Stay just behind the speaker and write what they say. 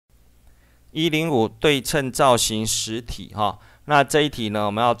105对称造型实体哈。那这一题呢，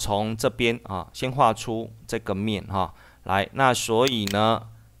我们要从这边啊，先画出这个面哈。来，那所以呢，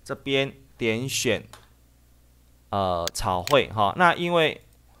这边点选草绘哈。那因为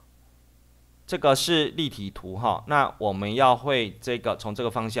这个是立体图哈，那我们要会这个从这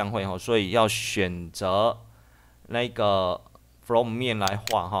个方向绘哈，所以要选择那个 from 面来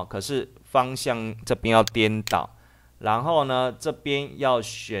画哈。可是方向这边要颠倒，然后呢，这边要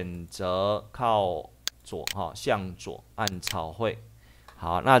选择靠左哈，向左按草绘。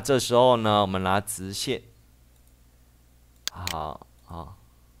好，那这时候呢，我们拿直线，好，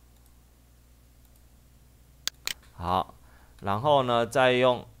然后呢，再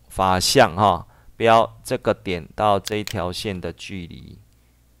用法向哈，标这个点到这一条线的距离，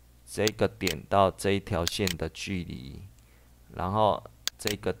这个点到这一条线的距离，然后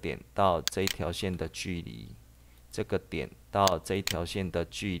这个点到这一条线的距离，这个点到这一条线的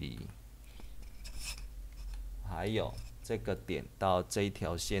距离，还有这个点到这一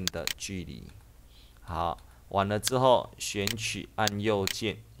条线的距离。好，完了之后选取按右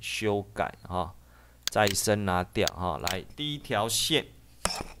键修改哈，再生拿掉哈。来，第一条线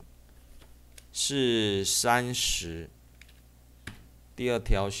是30，第二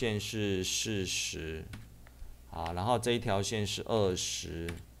条线是40，好，然后这一条线是20、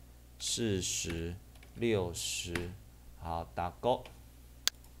40、60，好，打勾。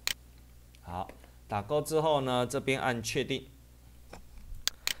好，打勾之后呢，这边按确定。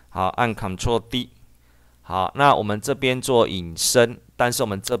好，按 Ctrl D。好，那我们这边做引申，但是我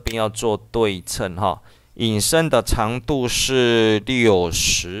们这边要做对称哈。引申的长度是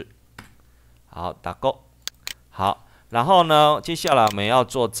60。好，打勾。好，然后呢，接下来我们要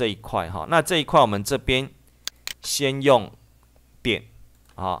做这一块哈。那这一块我们这边先用点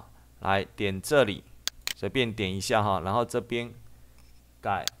啊，来点这里，随便点一下哈，然后这边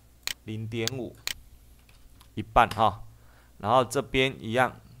改0.5，一半哈，然后这边一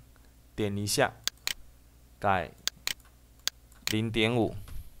样点一下，改0.5，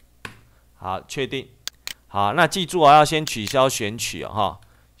好，确定。好，那记住啊，要先取消选取哈，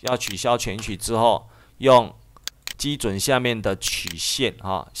要取消选取之后，用基准下面的曲线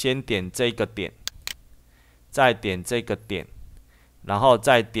哈，先点这个点，再点这个点，然后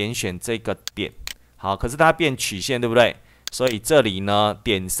再点选这个点。好，可是它变曲线对不对？所以这里呢，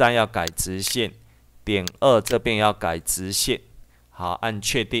点3要改直线，点2这边要改直线。好，按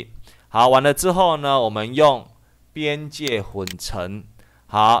确定。好，完了之后呢，我们用边界混成。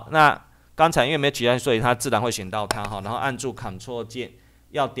好，那刚才因为没取消，所以它自然会选到它哈。然后按住 Ctrl 键，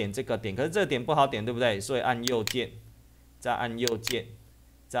要点这个点，可是这个点不好点，对不对？所以按右键，再按右键，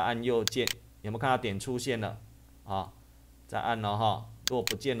再按右键，有没有看到点出现了？啊，再按了哈。如果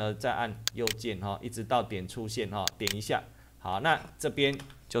不见了，再按右键哈，一直到点出现哈，点一下。好，那这边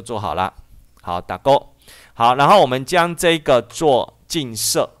就做好了。好，打勾。好，然后我们将这个做近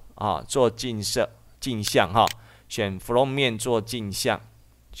摄啊，做近摄镜像哈，选 from 面做镜像，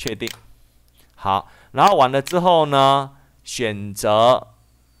确定。好，然后完了之后呢，选择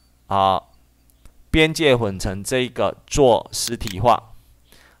边界混成这个做实体化。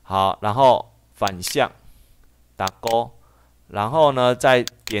好，然后反向打勾，然后呢再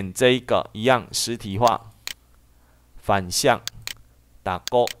点这一个一样实体化，反向打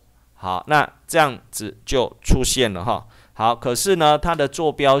勾。好，那这样子就出现了哈。好，可是呢，它的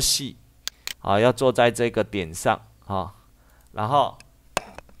坐标系要坐在这个点上然后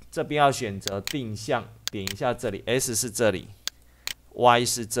这边要选择定向，点一下这里 ，S 是这里 ，Y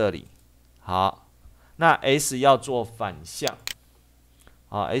是这里。好，那 S 要做反向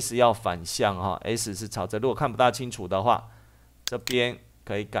，S 要反向，S 是朝这。如果看不大清楚的话，这边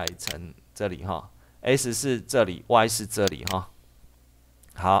可以改成这里，S 是这里 ，Y 是这里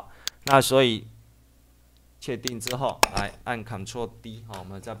好。那所以确定之后，来按 Ctrl D 我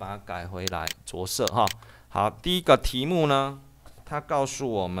们再把它改回来着色好，第一个题目呢，它告诉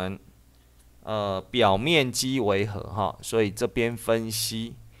我们表面积为何所以这边分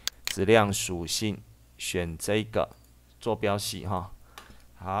析质量属性，选这个坐标系好，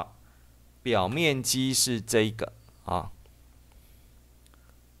表面积是这个好，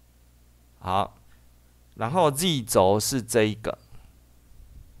然后 Z 轴是这一个。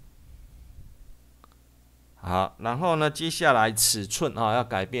好，然后呢，接下来尺寸要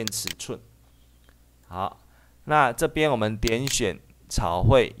改变尺寸。好，那这边我们点选草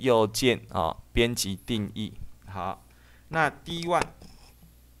绘，右键编辑定义。好，那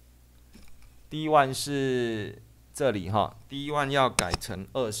D1 是这里D1 要改成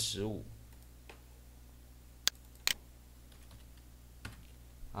25。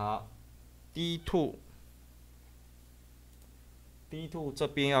好 ，D2 D2 这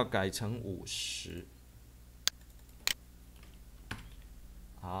边要改成50。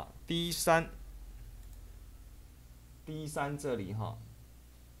好 ，D3 这里哈，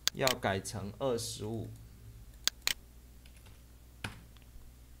要改成25。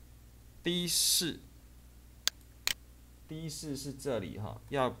D4 是这里哈，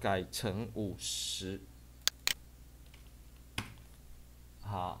要改成50。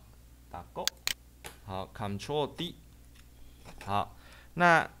好，打勾。好 ，Ctrl D。好，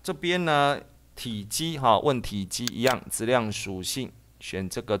那这边呢，体积哈，问体积一样，质量属性，选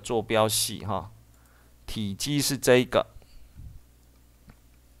这个坐标系哈，体积是这一个。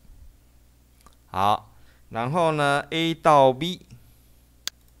好，然后呢 ，A 到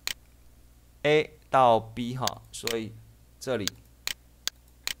B。A 到 B 哈，所以这里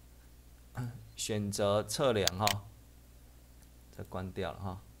选择测量哈，这关掉了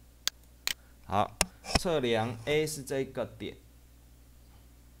哈。好，测量 A 是这个点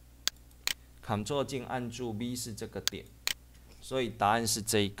 ，Ctrl 键按住 B 是这个点，所以答案是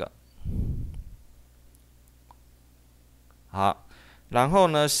这一个。好，然后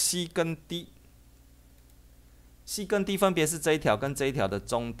呢 ，C 跟 D，C 跟 D 分别是这一条跟这一条的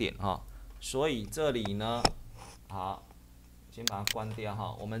中点哈。所以这里呢，好，先把它关掉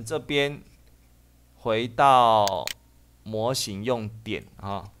哈。我们这边回到模型用点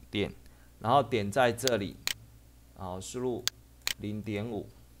啊点，然后点在这里，好，输入0.5，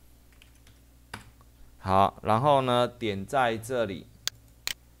好，然后呢点在这里，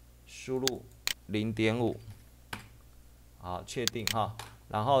输入0.5，好，确定哈，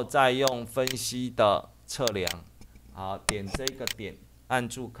然后再用分析的测量，好，点这个点。按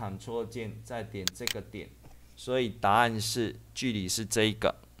住 Ctrl 键，再点这个点，所以答案是距离是这一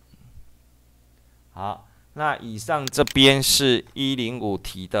个。好，那以上这边是105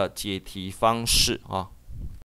题的解题方式啊。